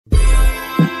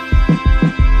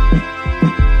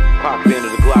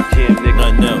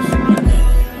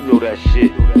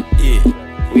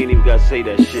say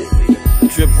that shit.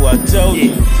 Triple, I told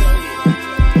you.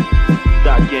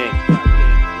 Dot gang.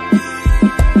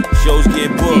 Shows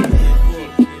get booked.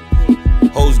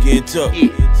 Hoes get took.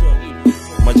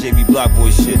 My JB Block Boy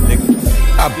shit, nigga.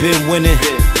 I been winning.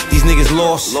 These niggas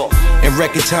lost. In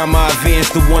record time I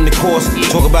advanced to won the course.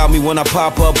 Talk about me when I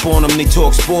pop up on them, they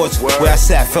talk sports. Where I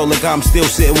sat felt like I'm still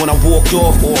sitting when I walked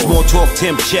off. Small talk,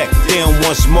 temp check, they don't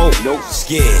want smoke.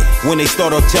 Scared when they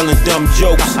start off telling dumb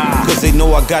jokes, cause they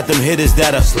know I got them hitters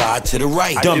that'll slide to the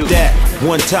right. Dump that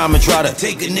one time and try to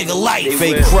take a nigga life.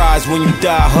 Fake cries when you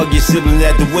die, hug your sibling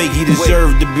at the wake. He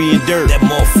deserved to be in dirt. That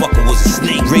motherfucker was a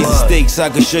snake. Raise the stakes, I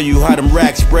can show you how them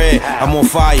racks spread. I'm on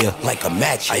fire like a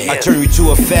match. I turn you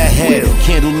to a fat head.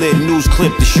 Candlelit news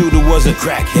clip, the shooter was a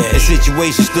crackhead. The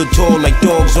situation stood tall like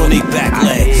dogs on their back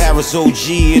legs. Paris OG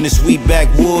in the sweet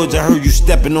backwoods. I heard you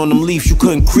stepping on them leaves, you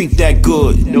couldn't creep that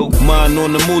good. Mine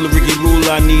on the moolah, Ricky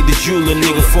Ruler, I need the jeweler.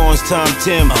 Nigga Fawn's Tom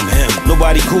Tim, I'm him.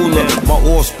 Nobody cooler. My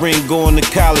offspring going to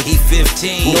college, he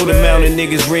 15. Know the mountain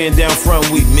niggas ran down front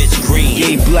with Mitch Green.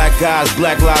 Gave black eyes,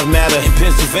 Black Lives Matter in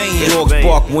Pennsylvania. Dogs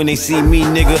bark when they see me,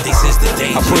 nigga. They sense the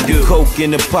danger. I put the coke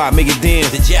in the pot, make it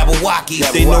dance. The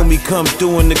Jabberwockies, they know me come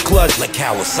through in the clutch like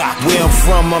Kawasaki. Where I'm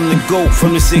from, I'm the GOAT.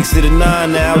 From the 6 to the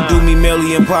 9. Now do me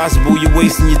merely impossible, you're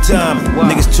wasting your time.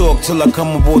 Niggas talk till I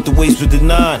come aboard the waist with the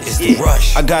 9. It's the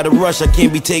rush. I gotta rush, I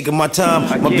can't be taking my time.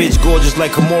 My bitch gorgeous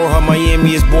like Kimura. Her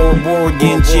Miami is Bora Bora.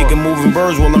 Getting chicken, moving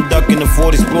birds while I'm ducking the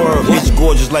Ford Explorer. Bitch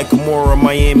gorgeous like Kimura.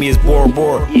 Miami is Bora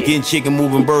Bora. Getting chicken,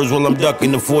 moving birds while I'm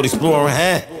ducking the Ford Explorer.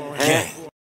 Huh?